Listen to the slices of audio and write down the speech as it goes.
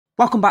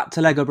Welcome back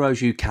to Lego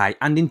Bros UK,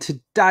 and in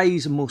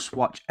today's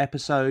must-watch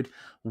episode,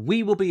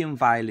 we will be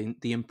unveiling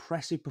the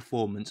impressive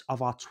performance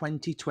of our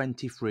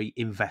 2023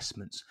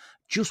 investments,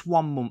 just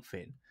 1 month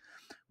in.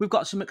 We've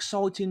got some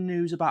exciting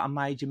news about a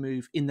major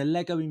move in the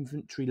Lego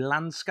inventory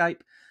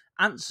landscape,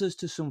 answers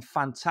to some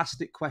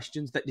fantastic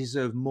questions that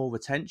deserve more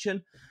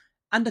attention,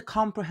 and a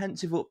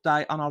comprehensive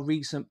update on our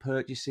recent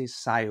purchases,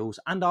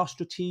 sales, and our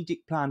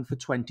strategic plan for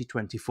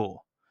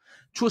 2024.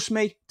 Trust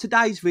me,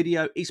 today's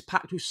video is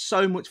packed with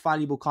so much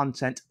valuable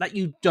content that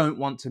you don't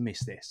want to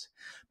miss this.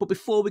 But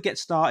before we get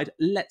started,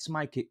 let's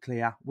make it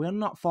clear, we're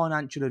not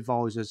financial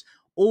advisors.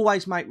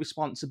 Always make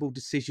responsible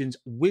decisions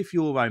with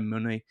your own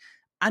money.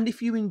 And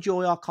if you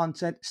enjoy our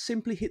content,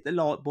 simply hit the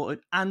like button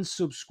and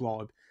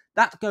subscribe.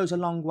 That goes a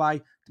long way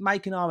to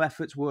making our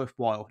efforts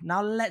worthwhile.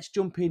 Now let's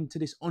jump into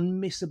this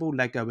unmissable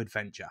Lego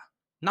adventure.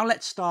 Now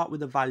let's start with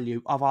the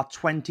value of our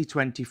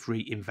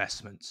 2023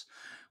 investments.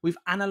 We've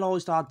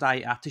analysed our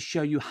data to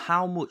show you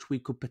how much we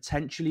could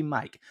potentially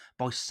make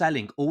by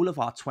selling all of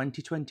our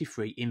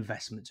 2023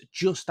 investments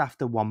just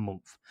after 1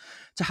 month.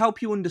 To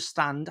help you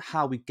understand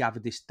how we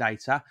gathered this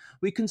data,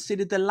 we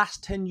considered the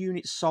last 10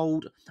 units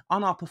sold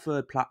on our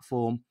preferred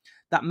platform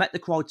that met the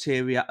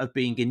criteria of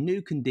being in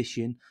new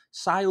condition,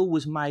 sale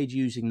was made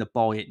using the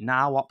buy it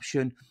now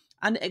option,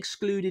 and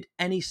excluded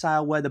any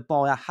sale where the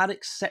buyer had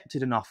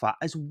accepted an offer,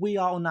 as we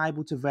are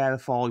unable to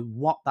verify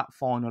what that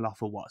final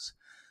offer was.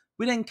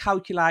 We then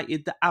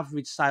calculated the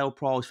average sale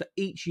price for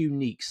each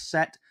unique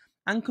set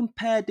and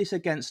compared this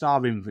against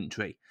our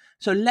inventory.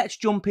 So let's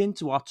jump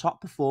into our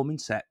top performing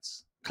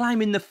sets.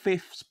 Claiming the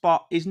 5th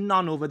spot is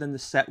none other than the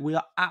set we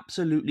are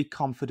absolutely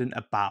confident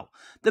about,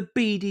 the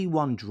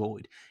BD1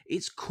 droid.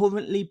 It's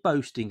currently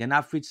boasting an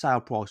average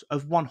sale price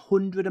of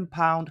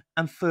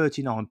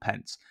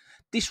 £100.39.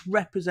 This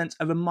represents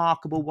a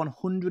remarkable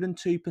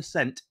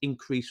 102%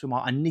 increase from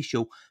our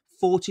initial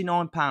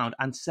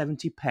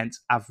 £49.70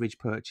 average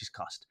purchase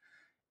cost.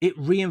 It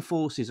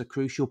reinforces a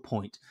crucial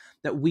point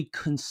that we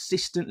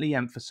consistently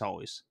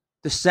emphasise.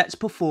 The set's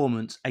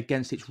performance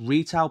against its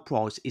retail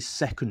price is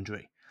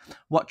secondary.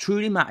 What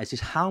truly matters is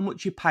how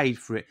much you paid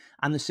for it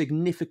and the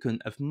significance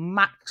of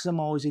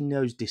maximising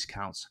those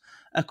discounts.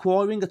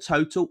 Acquiring a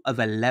total of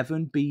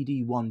 11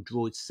 BD1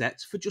 droid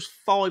sets for just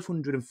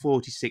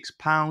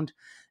 £546.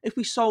 If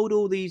we sold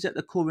all these at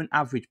the current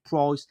average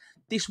price,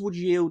 this would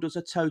yield us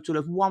a total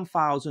of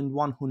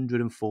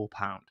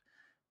 £1,104.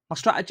 My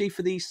strategy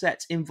for these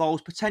sets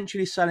involves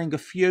potentially selling a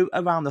few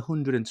around the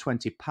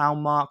 £120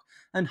 mark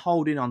and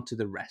holding on to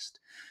the rest.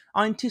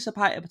 I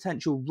anticipate a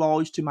potential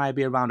rise to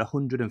maybe around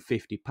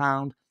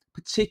 £150,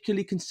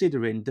 particularly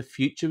considering the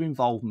future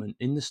involvement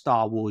in the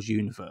Star Wars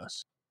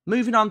universe.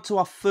 Moving on to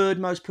our third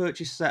most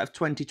purchased set of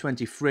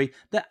 2023,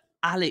 the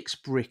Alex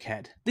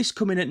Brickhead. This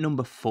coming at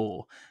number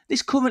 4.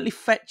 This currently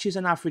fetches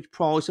an average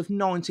price of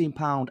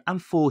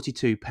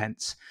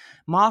 £19.42,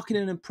 marking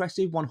an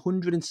impressive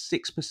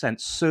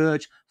 106%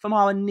 surge from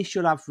our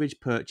initial average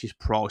purchase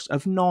price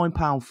of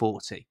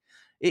 £9.40.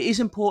 It is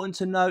important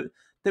to note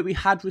that we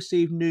had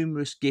received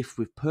numerous gifts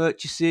with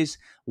purchases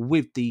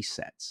with these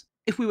sets.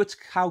 If we were to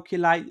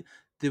calculate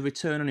the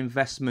return on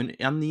investment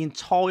on the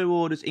entire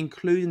orders,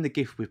 including the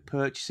gift with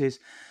purchases,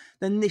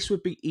 then this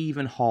would be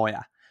even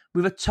higher.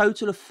 With a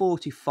total of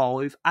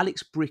 45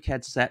 Alex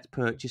Brickhead sets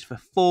purchased for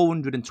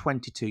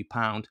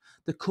 £422,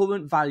 the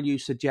current value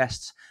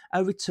suggests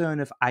a return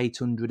of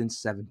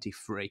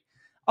 £873.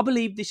 I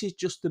believe this is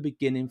just the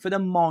beginning for the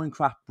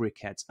Minecraft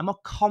Brickheads, and my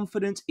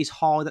confidence is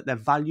high that their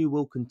value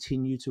will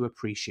continue to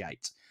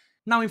appreciate.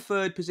 Now in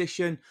third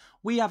position,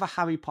 we have a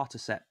Harry Potter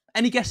set.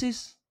 Any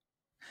guesses?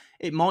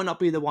 It might not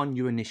be the one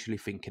you're initially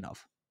thinking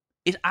of.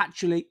 It's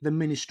actually the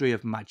Ministry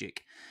of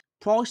Magic.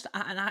 Priced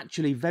at an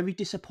actually very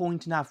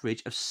disappointing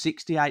average of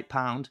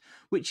 £68,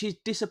 which is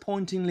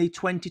disappointingly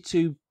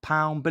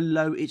 £22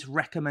 below its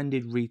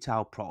recommended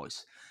retail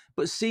price.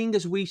 But seeing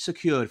as we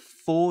secured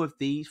 4 of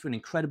these for an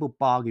incredible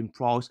bargain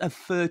price of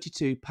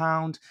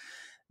 £32,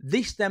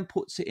 this then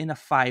puts it in a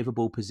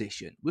favourable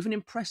position, with an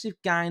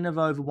impressive gain of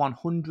over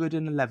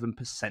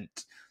 111%.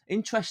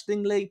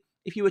 Interestingly,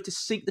 if you were to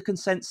seek the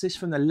consensus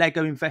from the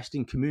Lego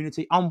investing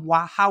community on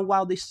how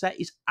well this set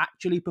is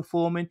actually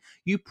performing,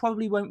 you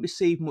probably won't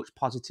receive much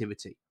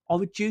positivity,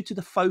 either due to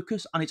the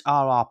focus on its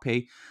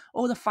RRP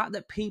or the fact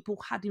that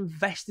people had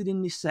invested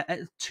in this set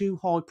at a too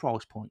high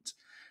price point.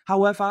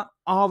 However,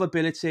 our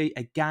ability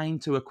again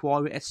to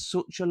acquire it at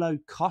such a low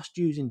cost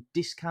using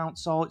discount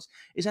sites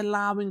is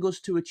allowing us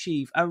to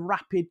achieve a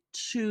rapid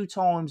 2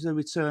 times the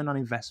return on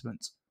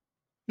investment.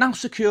 Now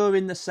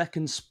securing the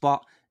second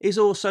spot is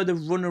also the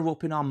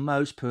runner-up in our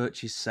most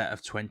purchased set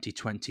of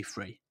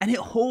 2023, and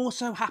it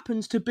also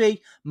happens to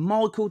be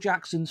Michael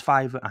Jackson's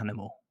favourite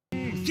animal.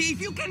 See,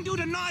 if you can do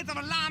the noise of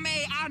a llama,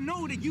 I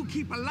know that you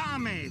keep a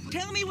llama.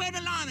 Tell me where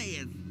the llama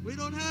is. We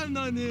don't have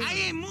none here. I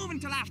ain't moving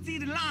till I see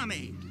the llama.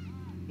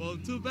 Well,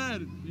 too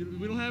bad.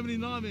 We don't have any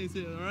llamas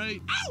here, all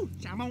right? Oh,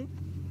 come on.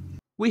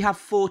 We have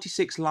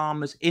 46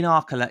 llamas in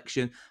our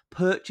collection,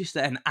 purchased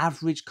at an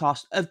average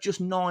cost of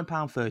just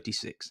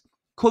 £9.36.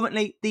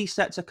 Currently, these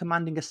sets are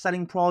commanding a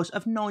selling price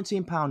of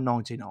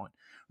 £19.99,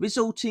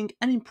 resulting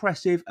in an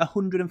impressive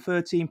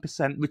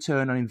 113%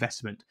 return on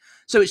investment.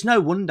 So it's no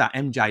wonder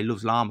MJ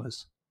loves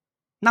llamas.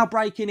 Now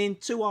breaking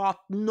into our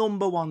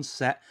number one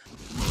set.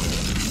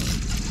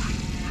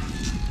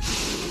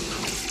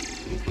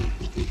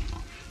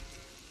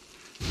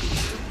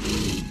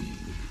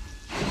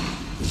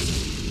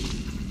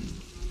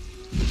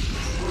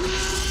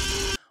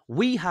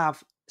 We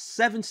have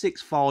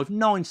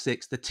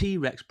 76596, the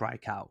T-Rex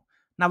Breakout.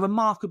 Now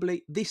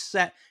remarkably, this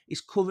set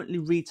is currently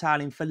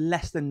retailing for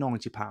less than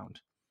 £90.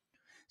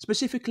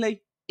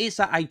 Specifically,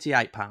 it's at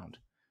 £88.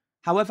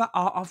 However,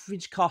 our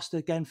average cost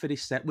again for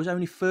this set was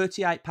only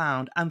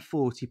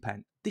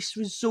 £38.40. This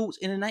results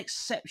in an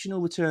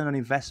exceptional return on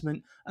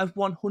investment of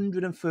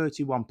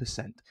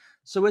 131%.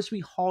 So as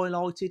we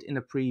highlighted in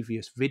a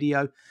previous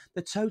video,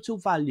 the total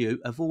value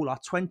of all our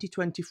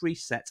 2023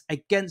 sets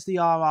against the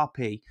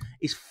RRP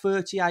is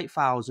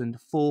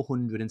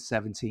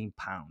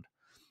 £38,417.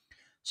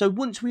 So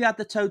once we add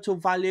the total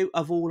value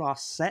of all our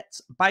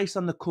sets based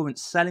on the current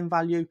selling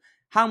value,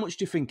 how much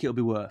do you think it'll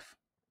be worth?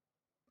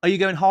 Are you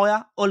going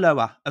higher or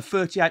lower of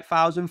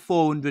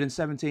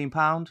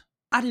 £38,417?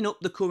 Adding up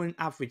the current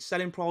average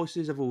selling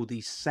prices of all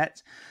these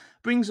sets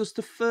brings us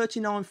to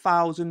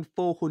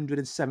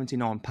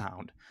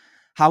 £39,479.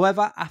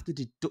 However, after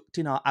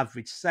deducting our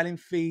average selling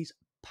fees,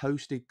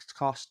 postage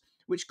cost,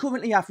 which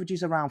currently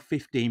averages around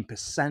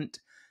 15%,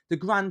 the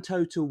grand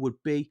total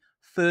would be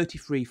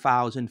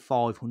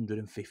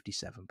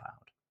 £33,557.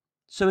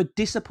 So a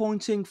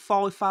disappointing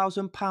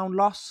 £5,000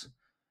 loss?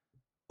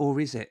 Or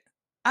is it?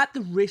 At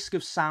the risk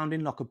of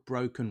sounding like a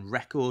broken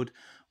record,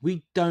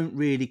 we don't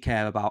really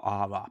care about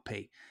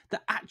RRP.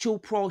 The actual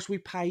price we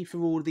paid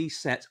for all of these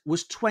sets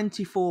was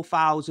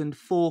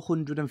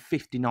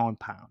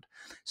 £24,459.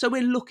 So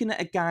we're looking at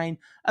a gain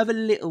of a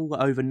little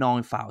over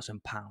 £9,000,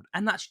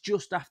 and that's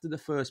just after the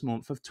first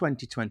month of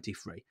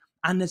 2023.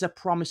 And there's a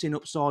promising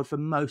upside for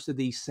most of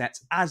these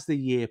sets as the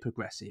year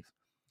progresses.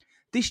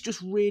 This just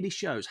really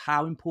shows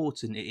how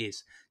important it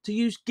is to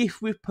use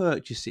gift with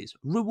purchases,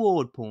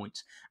 reward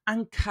points,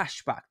 and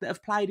cashback that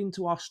have played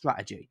into our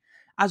strategy.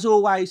 As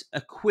always,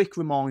 a quick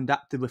reminder,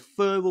 the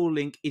referral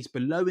link is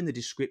below in the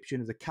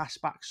description of the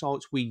cashback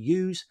sites we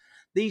use.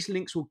 These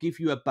links will give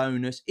you a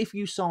bonus if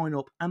you sign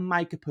up and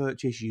make a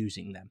purchase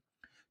using them.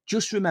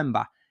 Just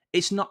remember,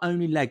 it's not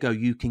only Lego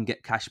you can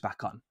get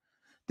cashback on.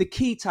 The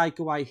key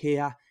takeaway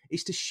here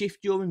is to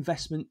shift your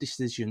investment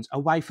decisions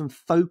away from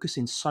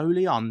focusing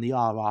solely on the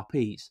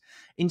RRPs.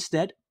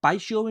 Instead,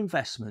 base your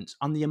investments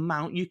on the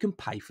amount you can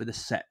pay for the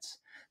sets.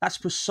 That's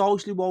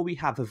precisely why we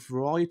have a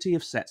variety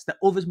of sets that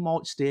others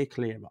might steer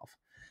clear of.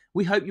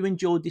 We hope you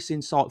enjoyed this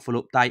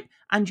insightful update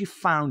and you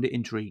found it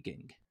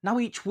intriguing. Now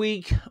each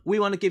week, we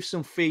want to give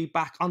some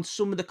feedback on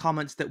some of the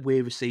comments that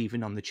we're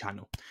receiving on the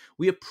channel.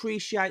 We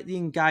appreciate the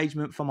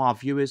engagement from our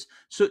viewers,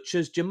 such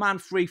as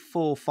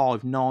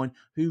Jaman3459,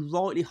 who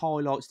rightly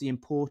highlights the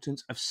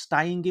importance of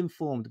staying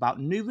informed about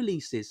new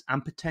releases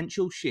and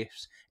potential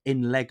shifts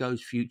in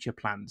LEGO's future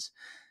plans.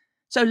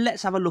 So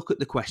let's have a look at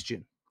the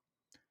question.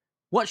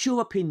 What's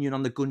your opinion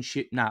on the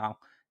gunship now,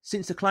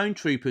 since the clone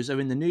troopers are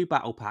in the new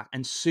battle pack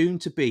and soon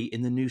to be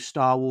in the new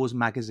Star Wars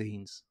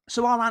magazines?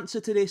 So our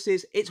answer to this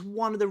is, it's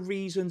one of the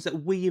reasons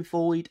that we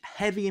avoid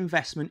heavy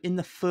investment in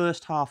the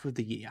first half of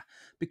the year,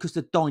 because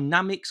the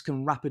dynamics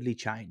can rapidly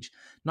change,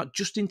 not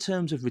just in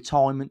terms of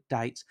retirement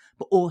dates,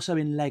 but also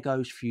in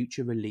LEGO's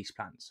future release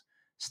plans.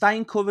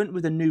 Staying current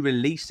with the new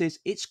releases,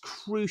 it's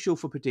crucial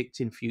for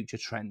predicting future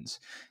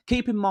trends.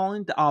 Keep in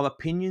mind that our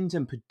opinions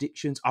and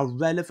predictions are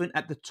relevant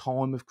at the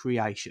time of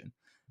creation,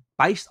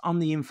 based on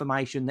the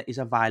information that is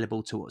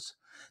available to us.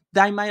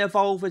 They may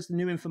evolve as the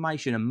new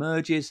information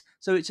emerges,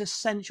 so it's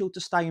essential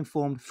to stay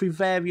informed through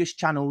various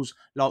channels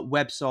like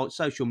websites,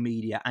 social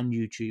media, and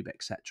YouTube,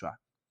 etc.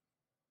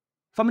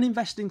 From an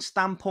investing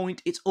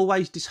standpoint, it's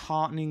always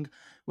disheartening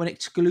when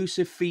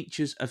exclusive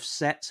features of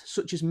sets,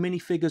 such as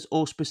minifigures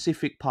or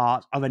specific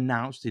parts, are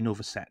announced in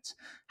other sets.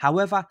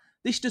 However,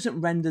 this doesn't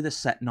render the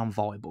set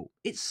non-viable.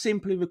 It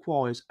simply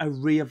requires a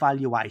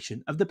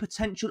re-evaluation of the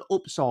potential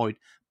upside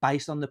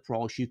based on the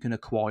price you can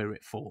acquire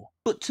it for.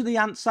 But to the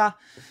answer,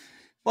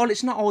 while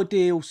it's not an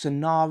ideal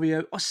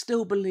scenario, I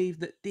still believe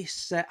that this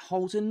set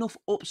holds enough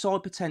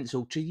upside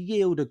potential to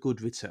yield a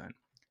good return,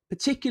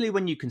 particularly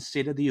when you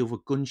consider the other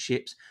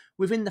gunships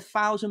within the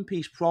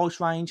 1,000-piece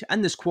price range,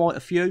 and there's quite a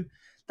few.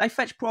 They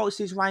fetch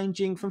prices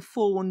ranging from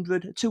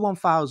 £400 to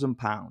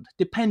 £1,000,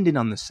 depending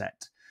on the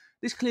set.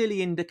 This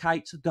clearly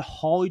indicates the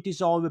high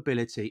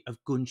desirability of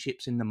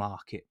gunships in the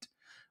market,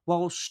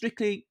 while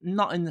strictly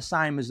not in the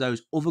same as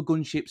those other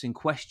gunships in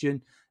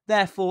question.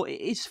 Therefore,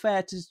 it is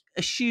fair to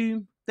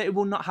assume that it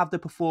will not have the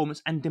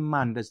performance and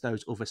demand as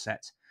those other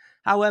sets.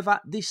 However,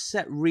 this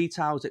set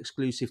retails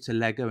exclusive to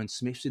LEGO and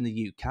Smiths in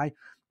the UK,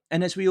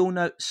 And as we all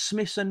know,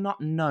 Smiths are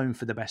not known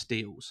for the best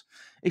deals.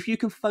 If you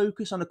can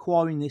focus on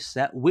acquiring this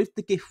set with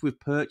the gift with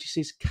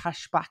purchases,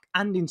 cashback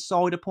and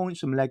insider points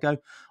from LEGO,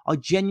 I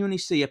genuinely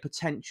see a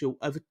potential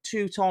of a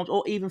 2 times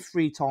or even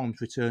 3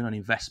 times return on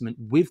investment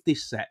with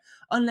this set,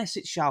 unless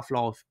its shelf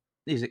life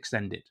is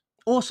extended.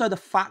 Also, the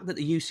fact that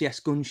the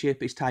UCS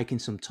gunship is taking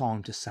some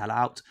time to sell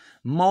out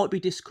might be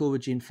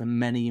discouraging for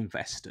many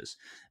investors,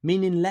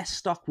 meaning less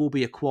stock will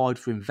be acquired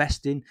for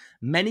investing.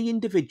 Many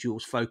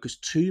individuals focus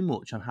too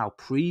much on how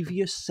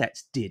previous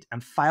sets did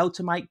and fail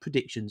to make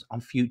predictions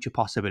on future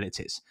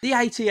possibilities. The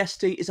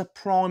ATST is a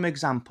prime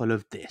example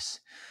of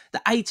this.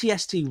 The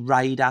ATST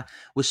Raider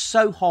was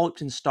so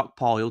hyped and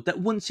stockpiled that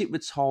once it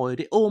retired,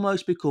 it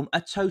almost became a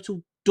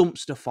total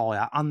dumpster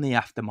fire on the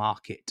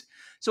aftermarket.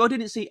 So I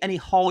didn't see any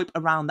hype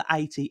around the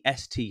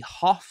ATST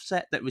Hoff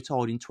set that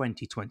retired in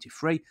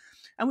 2023,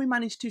 and we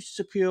managed to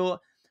secure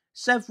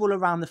several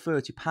around the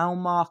 £30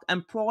 mark,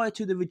 and prior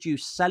to the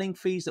reduced selling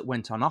fees that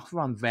went on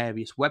offer on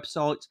various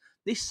websites,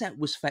 this set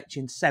was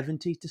fetching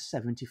 £70 to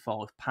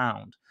 £75,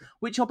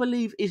 which I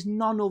believe is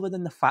none other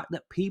than the fact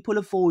that people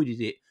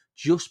avoided it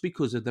just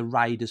because of the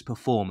Raider's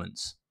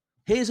performance.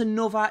 Here's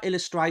another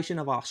illustration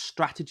of our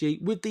strategy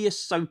with the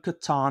Ahsoka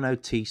Tano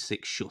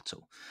T6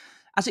 shuttle,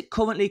 as it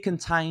currently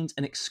contains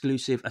an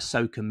exclusive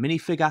Ahsoka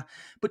minifigure,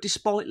 but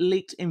despite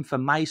leaked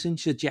information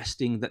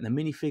suggesting that the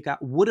minifigure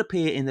would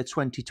appear in the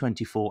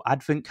 2024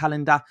 advent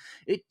calendar,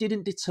 it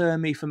didn't deter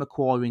me from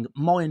acquiring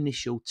my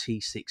initial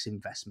T6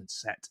 investment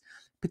set,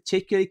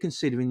 particularly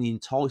considering the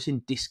enticing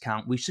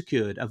discount we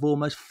secured of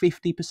almost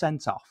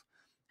 50% off.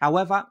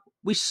 However,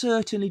 we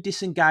certainly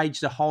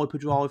disengaged the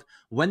hyperdrive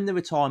when the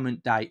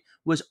retirement date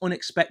was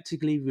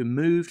unexpectedly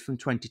removed from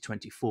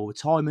 2024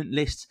 retirement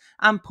lists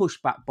and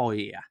pushed back by a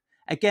year.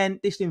 Again,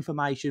 this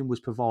information was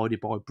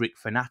provided by Brick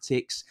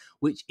Fanatics,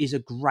 which is a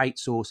great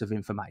source of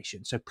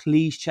information, so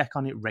please check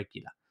on it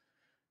regular.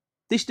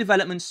 This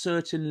development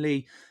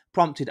certainly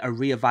prompted a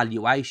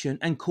re-evaluation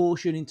and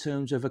caution in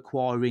terms of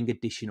acquiring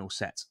additional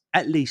sets,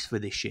 at least for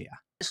this year.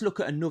 Let's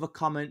look at another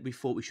comment we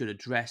thought we should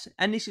address,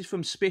 and this is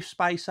from Spiff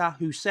Spacer,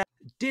 who said,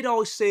 "Did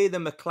I see the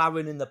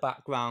McLaren in the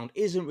background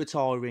isn't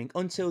retiring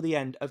until the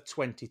end of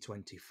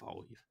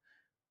 2025?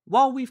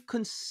 While we've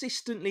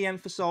consistently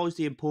emphasised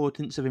the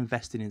importance of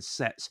investing in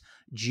sets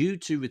due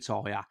to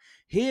retire,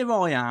 here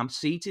I am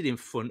seated in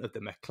front of the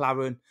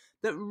McLaren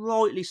that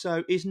rightly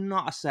so is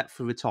not a set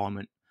for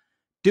retirement.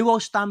 Do I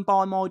stand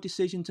by my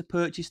decision to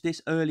purchase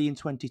this early in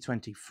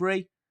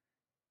 2023,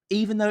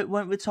 even though it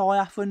won't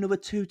retire for another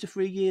 2 to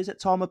 3 years at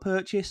time of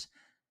purchase?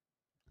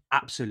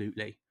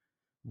 Absolutely.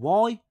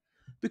 Why?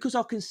 Because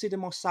I consider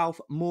myself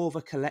more of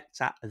a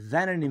collector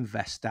than an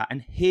investor,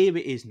 and here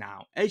it is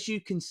now. As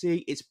you can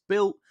see, it's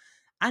built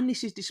and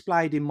this is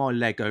displayed in my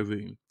Lego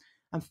room.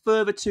 And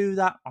further to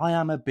that, I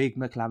am a big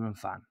McLaren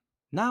fan.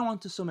 Now on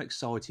to some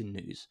exciting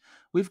news.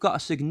 We've got a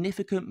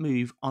significant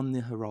move on the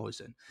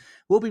horizon.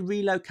 We'll be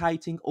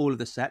relocating all of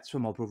the sets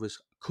from my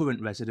brother's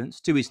current residence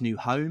to his new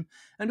home,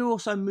 and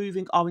also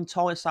moving our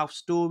entire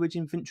self-storage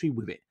inventory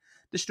with it.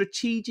 The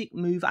strategic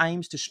move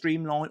aims to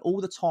streamline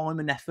all the time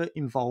and effort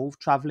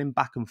involved travelling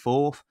back and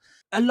forth,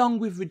 along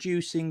with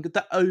reducing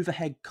the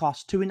overhead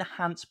costs to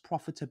enhance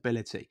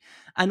profitability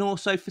and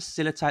also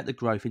facilitate the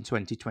growth in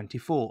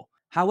 2024.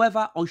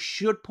 However, I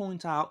should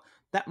point out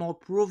that my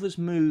brother's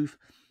move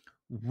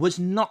was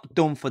not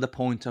done for the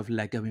point of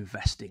Lego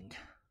investing.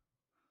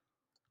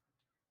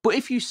 But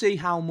if you see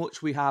how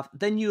much we have,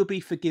 then you'll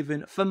be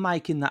forgiven for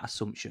making that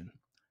assumption.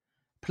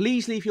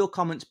 Please leave your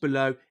comments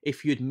below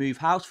if you'd move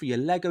house for your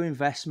Lego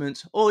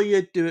investments or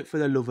you'd do it for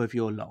the love of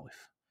your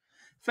life.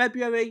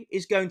 February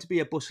is going to be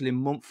a bustling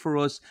month for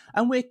us,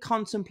 and we're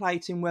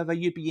contemplating whether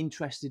you'd be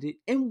interested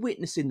in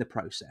witnessing the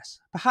process.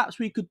 Perhaps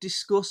we could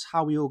discuss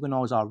how we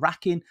organise our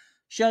racking,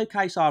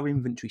 showcase our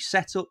inventory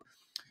setup,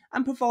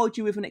 and provide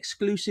you with an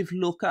exclusive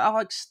look at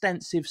our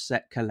extensive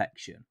set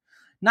collection.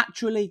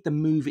 Naturally, the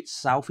move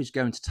itself is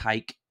going to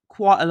take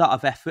quite a lot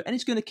of effort and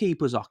it's going to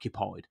keep us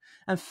occupied,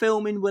 and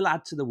filming will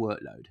add to the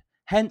workload.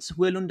 Hence,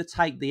 we'll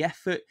undertake the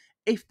effort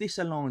if this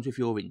aligns with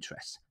your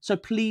interests. So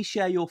please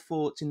share your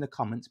thoughts in the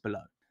comments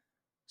below.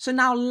 So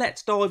now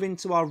let's dive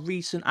into our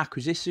recent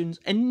acquisitions.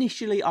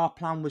 Initially, our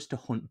plan was to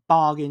hunt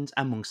bargains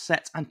among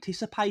sets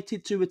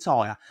anticipated to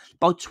retire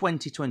by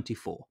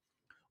 2024.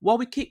 While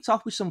we kicked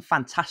off with some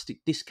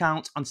fantastic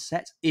discounts on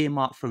sets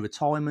earmarked for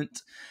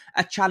retirement,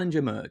 a challenge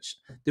emerged.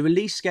 The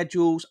release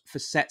schedules for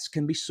sets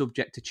can be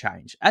subject to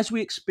change, as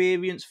we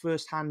experienced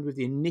firsthand with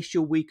the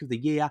initial week of the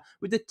year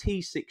with the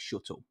T6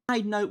 shuttle. I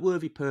made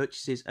noteworthy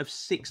purchases of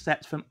 6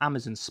 sets from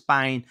Amazon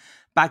Spain,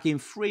 bagging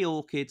 3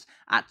 orchids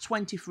at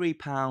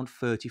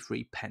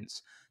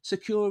 £23.33,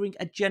 securing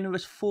a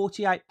generous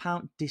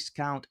 £48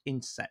 discount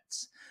in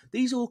sets.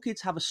 These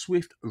orchids have a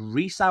swift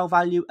resale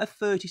value of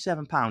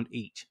 £37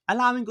 each,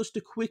 allowing us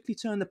to quickly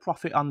turn the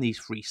profit on these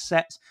 3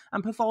 sets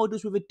and provide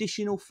us with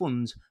additional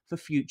funds for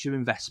future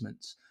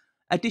investments.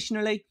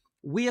 Additionally,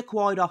 we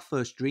acquired our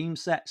first Dream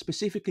set,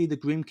 specifically the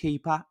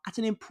Grimkeeper, at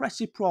an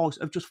impressive price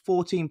of just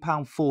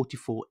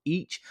 £14.44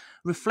 each,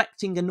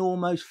 reflecting an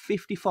almost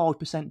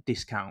 55%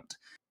 discount.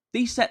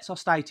 These sets are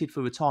stated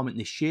for retirement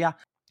this year.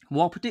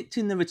 While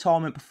predicting the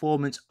retirement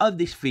performance of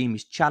this theme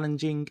is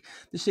challenging,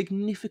 the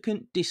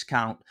significant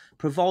discount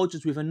provides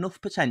us with enough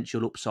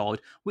potential upside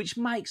which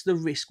makes the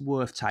risk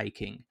worth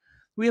taking.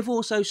 We have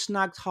also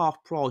snagged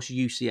half price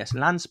UCS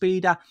land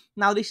speeder.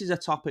 Now this is a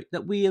topic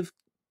that we have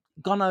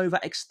gone over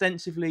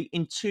extensively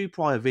in 2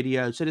 prior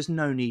videos, so there's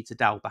no need to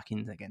delve back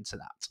in again to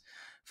that.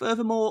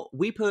 Furthermore,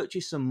 we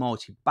purchased some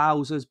mighty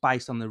Bowsers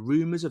based on the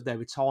rumours of their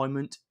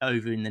retirement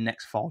over in the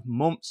next 5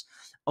 months.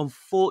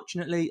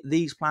 Unfortunately,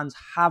 these plans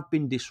have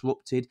been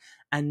disrupted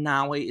and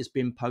now it has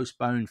been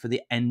postponed for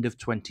the end of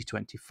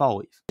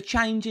 2025. The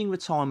changing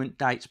retirement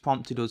dates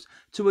prompted us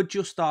to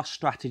adjust our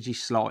strategy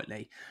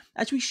slightly.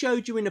 As we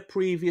showed you in a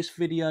previous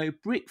video,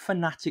 Brick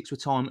Fanatic's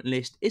retirement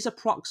list is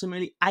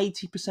approximately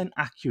 80%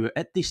 accurate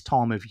at this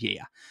time of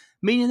year,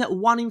 meaning that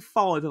 1 in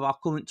 5 of our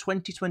current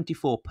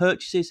 2024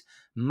 purchases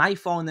may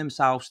find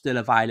themselves still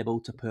available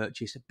to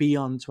purchase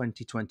beyond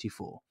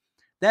 2024.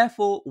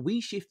 Therefore,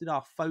 we shifted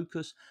our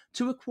focus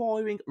to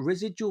acquiring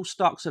residual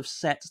stocks of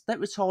sets that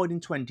retired in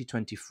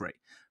 2023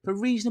 for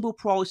reasonable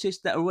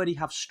prices that already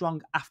have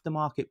strong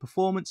aftermarket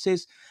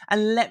performances,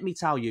 and let me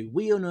tell you,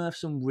 we unearthed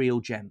some real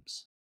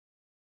gems.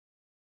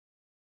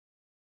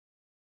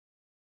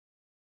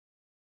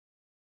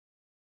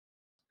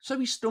 So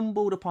we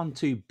stumbled upon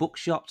 2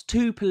 bookshops,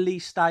 2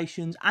 police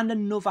stations, and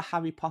another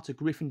Harry Potter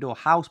Gryffindor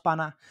house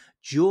banner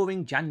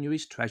during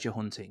January's treasure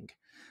hunting.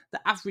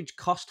 The average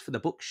cost for the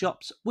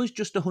bookshops was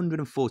just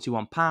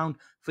 £141,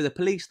 for the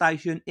police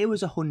station it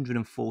was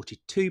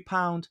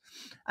 £142,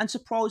 and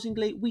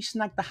surprisingly we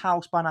snagged the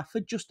house banner for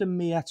just a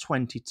mere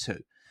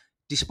 £22.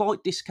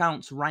 Despite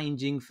discounts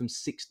ranging from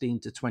 16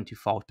 to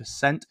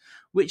 25%,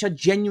 which are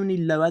genuinely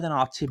lower than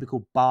our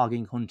typical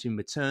bargain hunting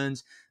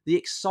returns, the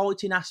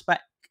exciting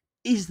aspect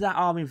is that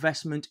our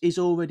investment is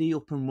already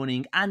up and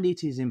running and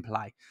it is in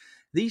play.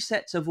 These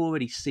sets have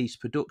already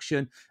ceased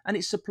production and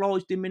its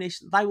supplies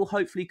diminished. They will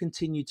hopefully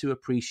continue to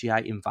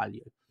appreciate in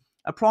value.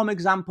 A prime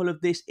example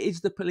of this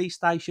is the police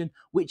station,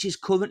 which is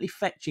currently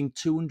fetching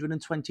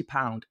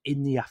 £220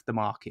 in the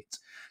aftermarket.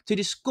 To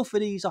discover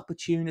these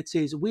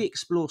opportunities, we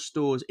explore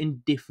stores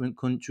in different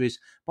countries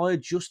by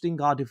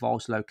adjusting our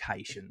device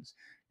locations.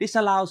 This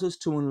allows us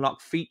to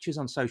unlock features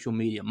on social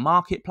media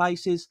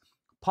marketplaces,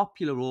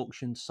 popular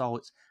auction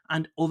sites,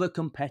 and other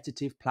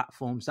competitive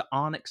platforms that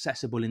aren't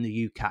accessible in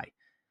the UK.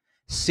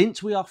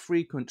 Since we are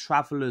frequent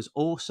travellers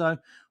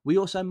we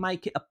also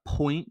make it a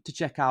point to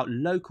check out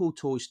local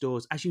toy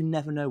stores, as you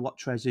never know what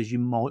treasures you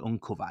might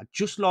uncover,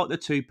 just like the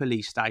 2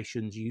 police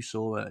stations you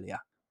saw earlier.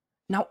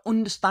 Now,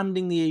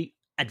 understanding the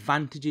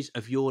advantages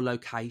of your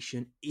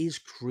location is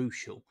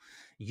crucial.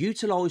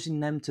 Utilising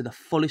them to the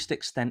fullest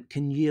extent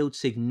can yield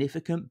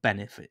significant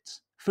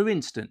benefits. For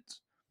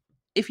instance,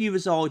 if you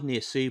reside near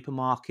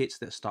supermarkets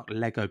that stock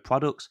Lego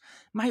products,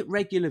 make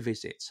regular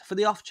visits. For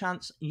the off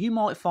chance, you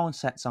might find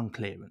sets on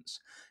clearance.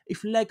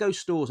 If Lego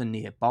stores are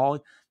nearby,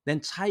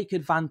 then take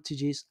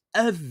advantages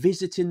of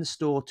visiting the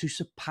store to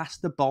surpass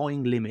the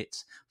buying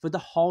limits for the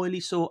highly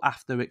sought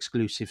after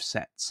exclusive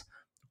sets.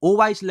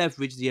 Always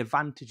leverage the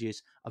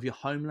advantages of your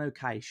home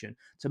location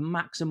to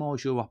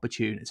maximise your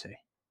opportunity.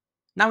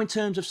 Now, in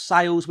terms of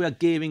sales, we are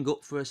gearing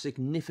up for a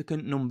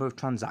significant number of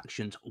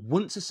transactions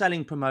once a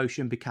selling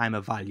promotion became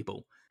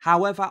available.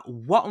 However,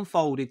 what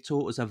unfolded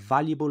taught us a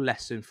valuable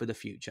lesson for the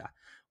future.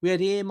 We had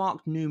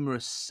earmarked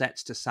numerous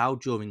sets to sell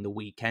during the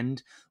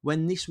weekend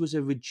when this was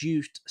a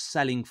reduced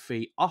selling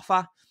fee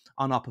offer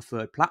on our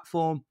preferred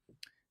platform.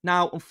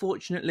 Now,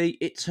 unfortunately,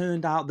 it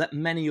turned out that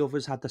many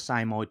others had the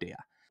same idea.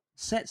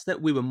 Sets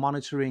that we were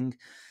monitoring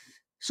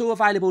saw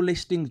available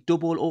listings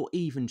double or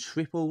even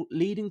triple,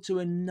 leading to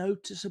a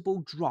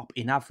noticeable drop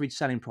in average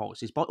selling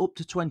prices by up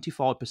to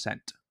 25%.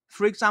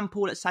 For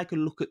example, let's take a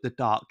look at the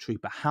Dark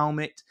Trooper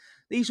helmet.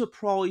 These were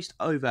priced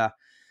over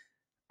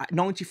at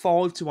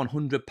 £95 to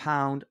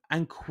 £100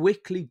 and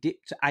quickly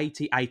dipped to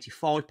 £80,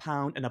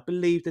 £85, and I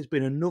believe there's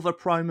been another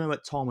promo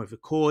at time of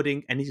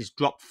recording and this has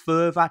dropped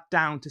further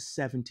down to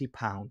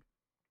 £70.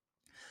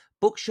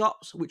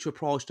 Bookshops, which were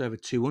priced over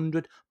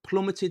 £200,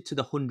 plummeted to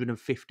the £150,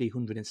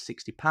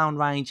 £160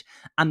 range,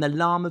 and the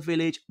Llama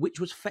Village, which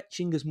was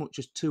fetching as much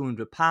as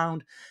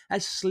 £200,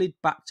 has slid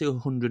back to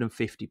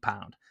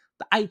 £150.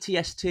 The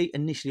ATST,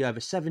 initially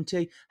over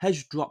 £70,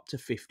 has dropped to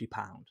 £50.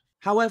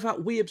 However,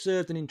 we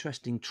observed an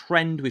interesting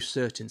trend with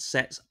certain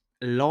sets,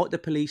 like the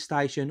police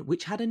station,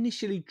 which had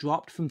initially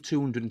dropped from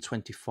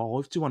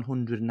 £225 to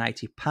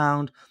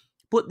 £180,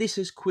 but this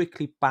has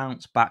quickly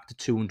bounced back to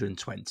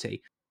 £220.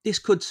 This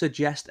could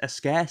suggest a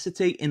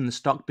scarcity in the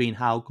stock being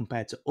held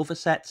compared to other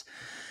sets,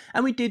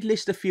 and we did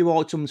list a few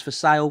items for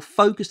sale,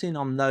 focusing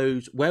on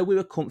those where we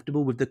were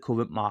comfortable with the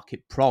current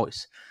market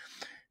price.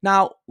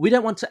 Now, we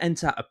don't want to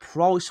enter a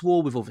price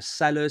war with other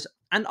sellers,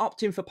 and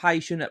opting for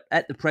patience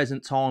at the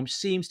present time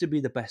seems to be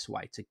the best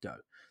way to go.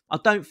 I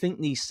don't think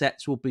these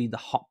sets will be the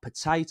hot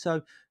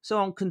potato,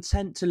 so I'm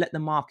content to let the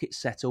market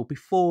settle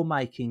before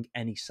making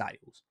any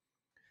sales.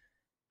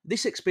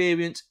 This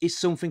experience is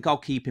something I'll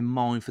keep in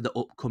mind for the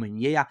upcoming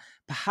year,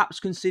 perhaps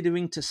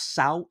considering to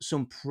sell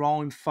some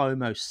prime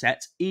FOMO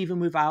sets even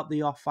without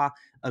the offer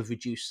of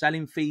reduced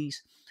selling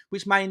fees,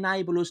 which may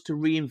enable us to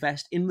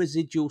reinvest in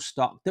residual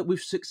stock that we've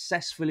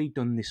successfully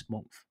done this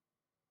month.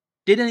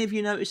 Did any of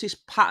you notice this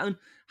pattern?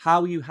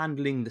 How are you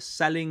handling the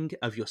selling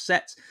of your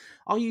sets?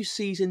 Are you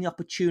seizing the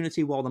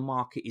opportunity while the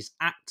market is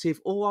active,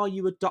 or are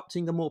you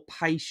adopting a more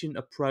patient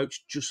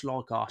approach just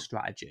like our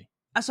strategy?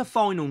 As a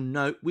final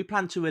note, we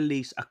plan to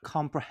release a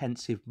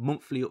comprehensive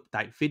monthly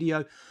update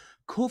video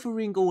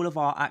covering all of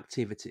our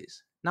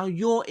activities. Now,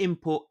 your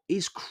input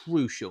is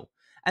crucial,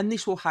 and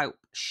this will help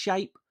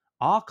shape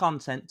our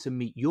content to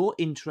meet your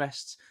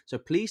interests. So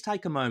please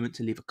take a moment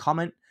to leave a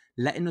comment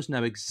letting us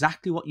know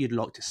exactly what you'd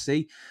like to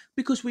see,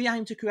 because we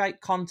aim to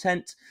create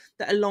content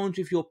that aligns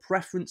with your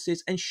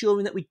preferences,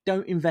 ensuring that we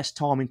don't invest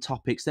time in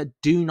topics that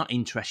do not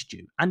interest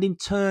you, and in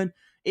turn,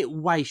 it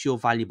wastes your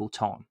valuable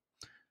time.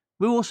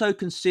 We're also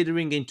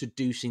considering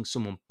introducing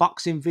some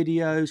unboxing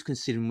videos,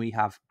 considering we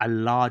have a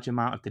large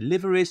amount of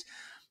deliveries.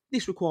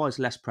 This requires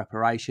less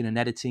preparation and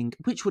editing,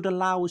 which would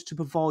allow us to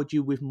provide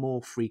you with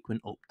more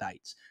frequent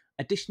updates.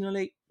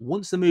 Additionally,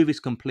 once the move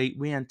is complete,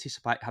 we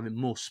anticipate having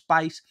more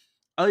space,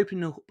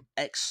 opening up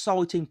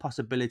exciting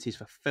possibilities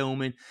for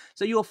filming.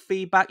 So your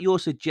feedback, your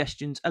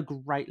suggestions are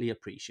greatly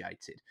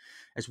appreciated,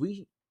 as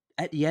we,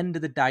 at the end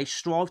of the day,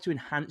 strive to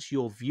enhance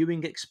your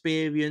viewing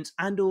experience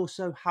and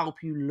also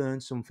help you learn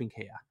something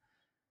here.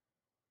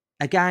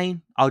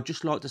 Again, I'd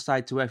just like to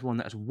say to everyone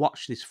that has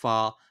watched this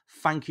far,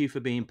 thank you for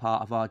being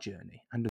part of our journey. And